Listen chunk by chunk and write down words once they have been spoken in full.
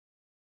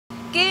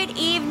Good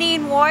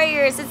evening,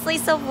 warriors. It's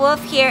Lisa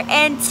Wolf here,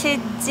 and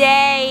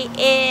today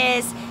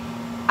is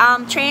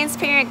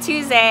Transparent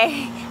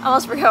Tuesday. I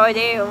almost forgot what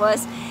day it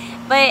was,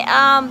 but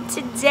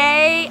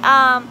today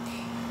my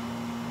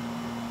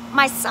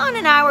son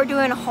and I were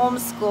doing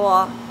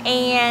homeschool,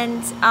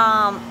 and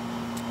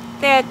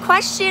the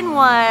question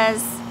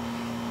was,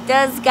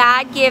 does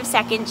God give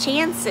second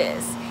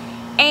chances?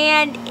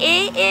 And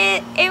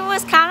it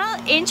was kind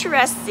of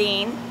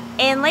interesting.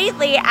 And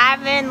lately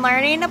I've been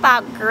learning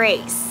about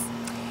grace.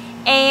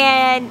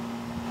 And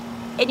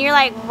you're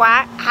like,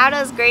 what? How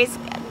does grace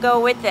go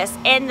with this?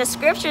 And the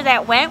scripture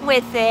that went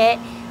with it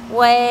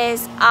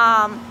was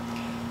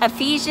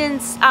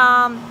Ephesians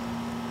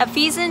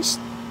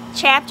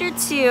chapter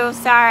 2.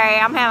 Sorry,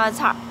 I'm having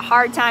a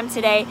hard time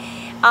today.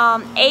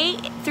 8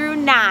 through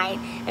 9.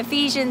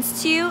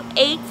 Ephesians 2,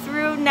 8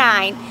 through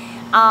 9.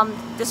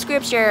 The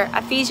scripture,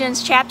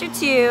 Ephesians chapter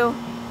 2,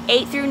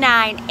 8 through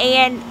 9.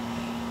 And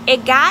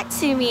it got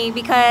to me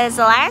because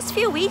the last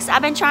few weeks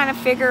I've been trying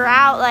to figure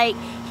out, like,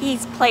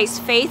 he's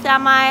placed faith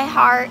on my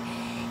heart,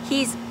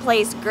 he's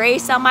placed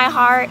grace on my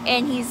heart,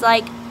 and he's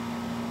like,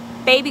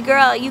 baby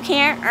girl, you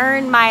can't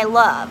earn my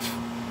love.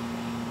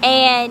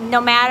 And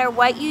no matter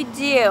what you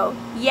do,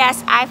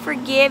 yes, I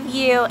forgive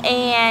you.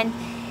 And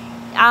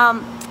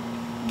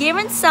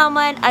giving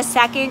someone a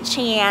second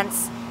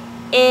chance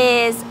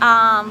is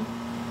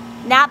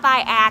not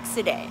by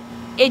accident.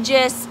 It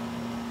just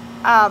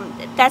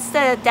that's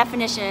the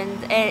definition.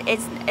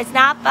 It's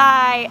not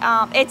by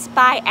it's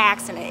by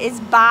accident.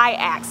 It's by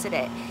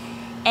accident,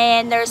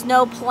 and there's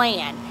no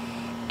plan.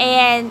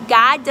 And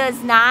God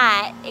does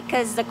not,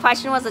 because the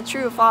question was a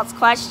true or false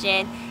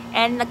question,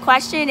 and the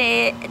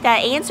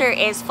answer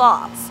is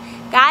false.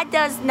 God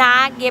does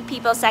not give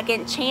people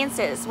second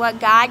chances. What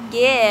God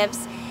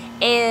gives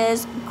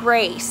is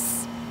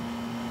grace.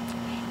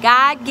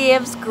 God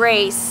gives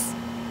grace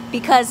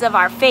because of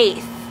our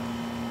faith.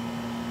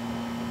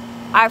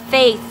 Our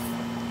faith.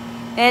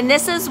 And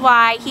this is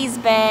why he's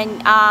been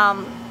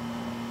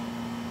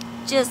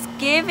just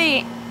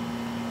giving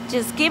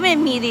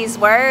me these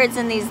words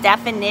and these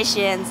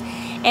definitions.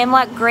 And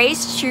what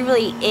grace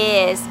truly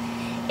is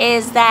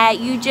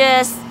that you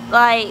just,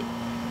 like,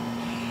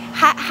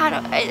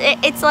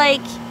 it's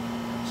like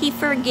he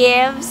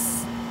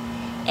forgives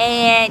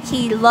and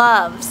he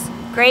loves.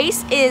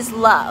 Grace is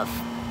love.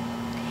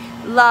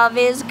 Love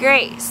is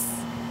grace.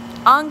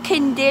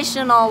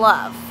 Unconditional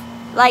love.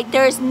 Like,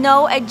 there's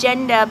no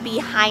agenda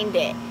behind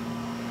it.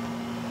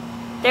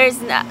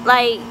 There's not,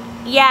 like,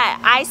 yeah,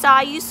 I saw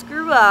you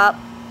screw up,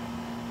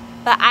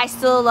 but I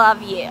still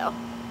love you.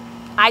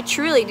 I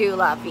truly do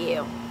love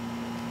you.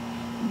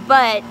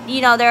 But,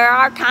 you know, there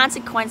are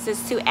consequences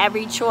to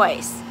every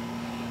choice.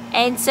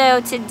 And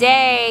so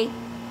today,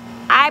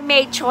 I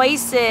made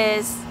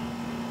choices,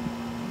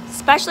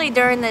 especially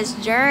during this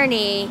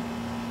journey,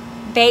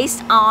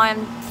 based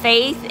on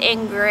faith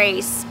and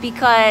grace,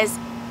 because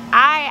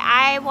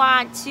I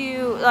want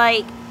to,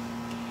 like,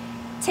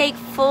 take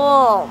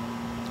full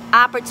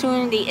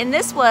opportunity. And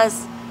this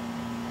was,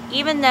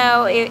 even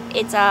though I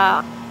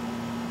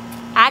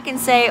can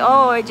say,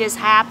 oh, it just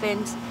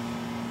happened,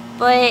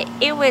 but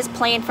it was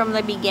planned from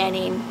the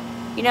beginning.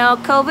 You know,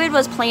 COVID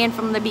was planned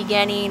from the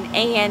beginning,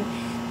 and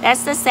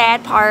that's the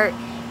sad part.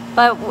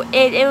 But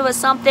it was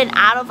something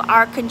out of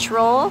our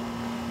control,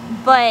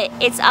 but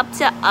it's up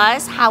to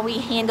us how we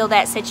handle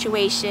that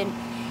situation.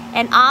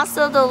 And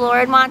also, the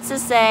Lord wants to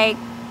say,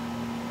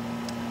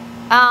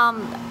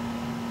 don't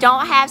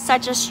have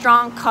such a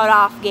strong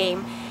cutoff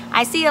game.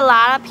 I see a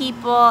lot of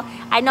people,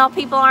 I know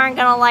people aren't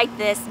going to like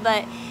this,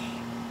 but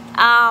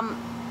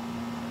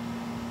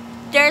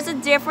there's a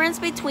difference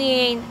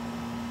between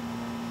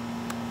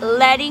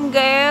letting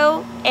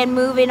go and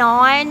moving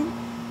on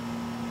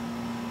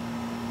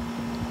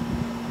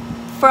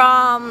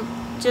from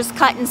just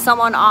cutting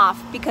someone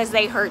off because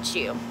they hurt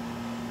you.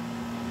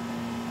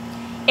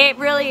 It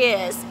really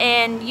is.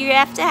 And you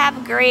have to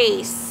have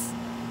grace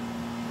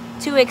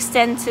to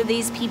extend to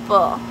these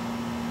people,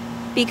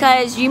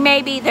 because you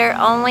may be their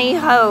only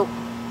hope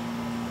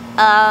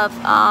of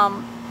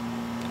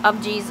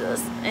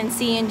Jesus and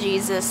seeing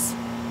Jesus.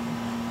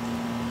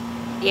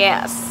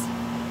 Yes,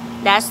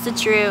 that's the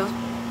truth.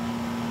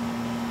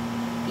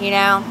 You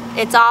know,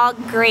 it's all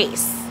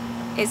grace.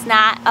 It's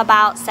not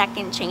about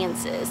second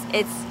chances.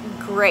 It's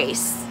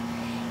grace.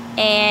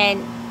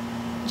 And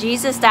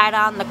Jesus died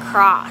on the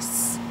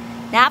cross,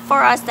 not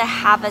for us to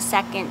have a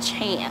second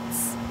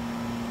chance.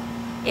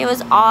 It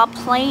was all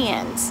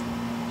planned.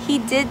 He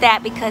did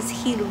that because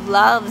he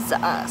loves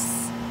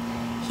us.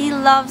 He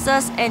loves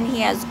us, and he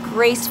has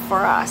grace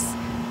for us.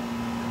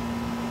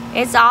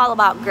 It's all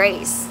about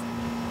grace.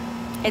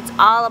 It's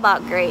all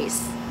about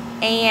grace.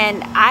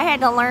 And I had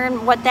to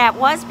learn what that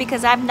was,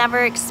 because I've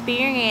never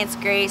experienced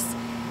grace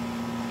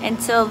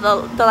until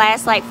the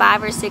last, like,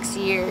 5 or 6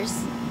 years.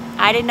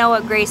 I didn't know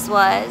what grace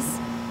was.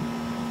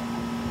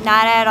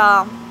 Not at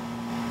all.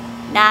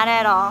 Not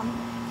at all.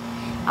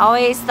 I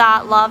always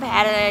thought love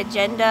had an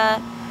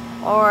agenda,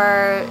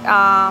 or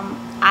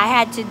I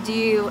had to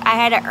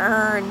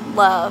earn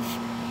love.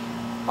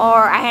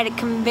 or I had to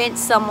convince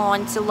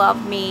someone to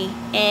love me,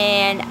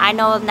 and I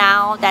know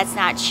now that's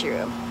not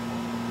true.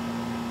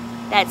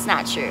 That's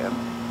not true.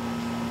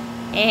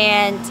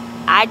 And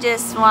I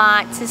just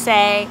want to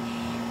say,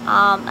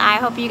 I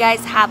hope you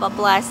guys have a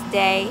blessed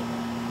day.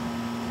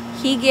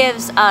 He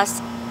gives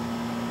us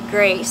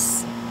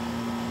grace.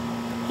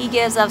 He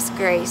gives us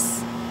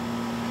grace.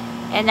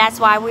 And that's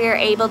why we are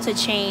able to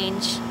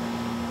change.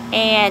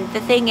 And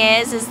the thing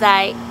is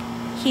that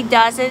he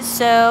does it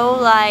so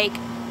like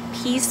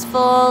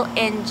peaceful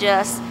and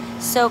just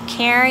so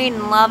caring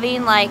and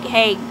loving. Like,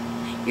 hey,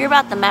 you're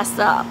about to mess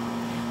up.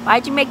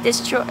 Why'd you make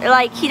this choice?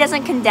 Like, he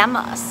doesn't condemn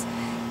us.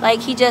 Like,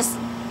 he just,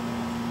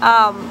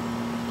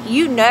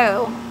 you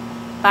know,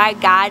 by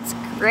God's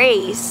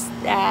grace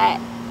that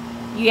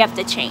you have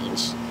to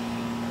change.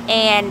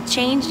 And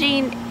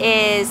changing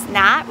is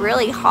not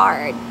really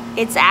hard.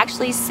 It's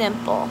actually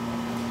simple.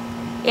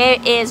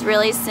 It is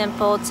really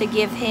simple to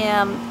give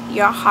him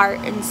your heart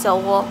and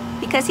soul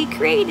because he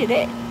created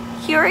it.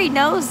 He already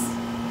knows.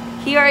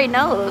 He already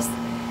knows.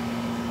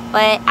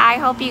 But I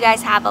hope you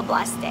guys have a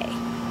blessed day.